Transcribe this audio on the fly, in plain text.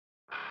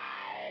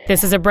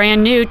This is a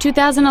brand new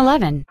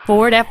 2011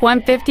 Ford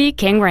F-150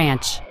 King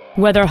Ranch.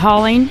 Whether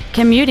hauling,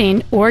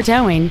 commuting, or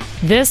towing,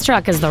 this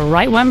truck is the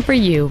right one for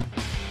you.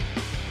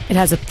 It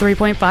has a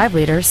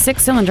 3.5-liter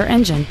six-cylinder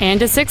engine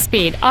and a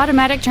 6-speed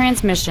automatic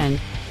transmission.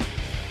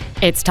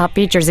 Its top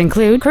features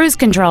include cruise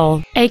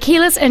control, a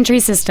keyless entry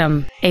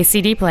system, a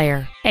CD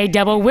player, a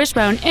double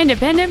wishbone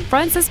independent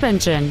front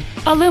suspension,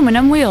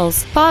 aluminum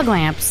wheels, fog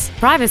lamps,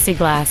 privacy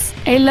glass,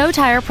 a low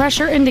tire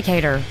pressure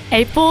indicator,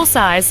 a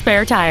full-size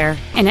spare tire,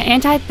 and an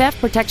anti-theft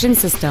protection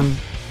system.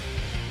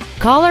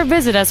 Call or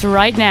visit us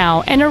right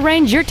now and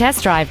arrange your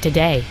test drive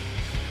today.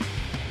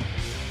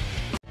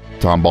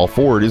 Tomball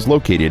Ford is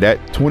located at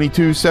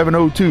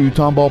 22702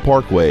 Tomball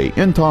Parkway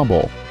in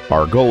Tomball.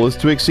 Our goal is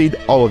to exceed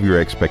all of your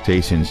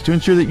expectations to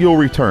ensure that you'll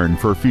return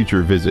for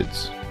future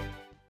visits.